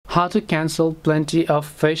How to cancel plenty of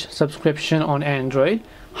fish subscription on Android.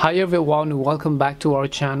 Hi everyone, welcome back to our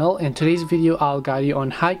channel. In today's video I'll guide you on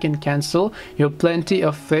how you can cancel your plenty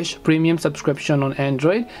of fish premium subscription on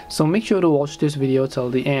Android, so make sure to watch this video till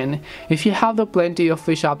the end. If you have the plenty of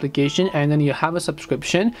fish application and then you have a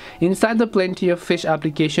subscription, inside the plenty of fish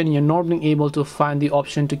application you're not being able to find the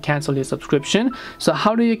option to cancel your subscription. So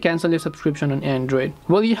how do you cancel your subscription on Android?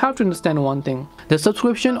 Well, you have to understand one thing. The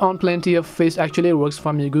subscription on plenty of fish actually works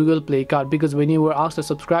from your Google Play card, because when you were asked to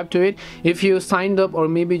subscribe to it, if you signed up or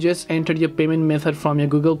maybe just entered your payment method from your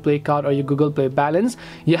Google Play card or your Google Play balance,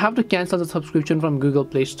 you have to cancel the subscription from Google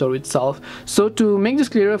Play Store itself. So to make this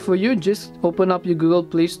clearer for you, just open up your Google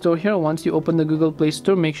Play Store here. Once you open the Google Play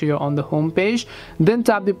Store, make sure you're on the home page, then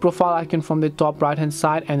tap the profile icon from the top right hand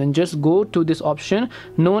side and then just go to this option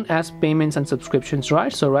known as payments and subscriptions,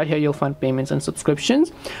 right? So right here you'll find payments and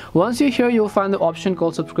subscriptions. Once you're here, you'll find the option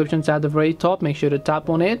called subscriptions at the very top. Make sure to tap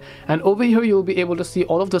on it, and over here you'll be able to see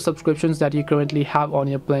all of the subscriptions that you currently have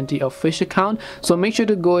on your plenty of fish account. So make sure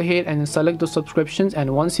to go ahead and select those subscriptions,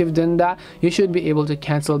 and once you've done that, you should be able to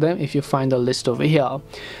cancel them if you find the list over here.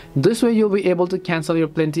 This way you'll be able to cancel your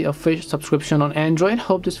plenty of fish subscription on Android.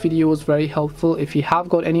 Hope this video was very helpful. If you have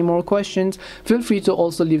got any more questions, feel free to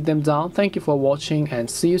also leave them down. Thank you for watching and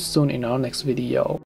see you soon in our next video.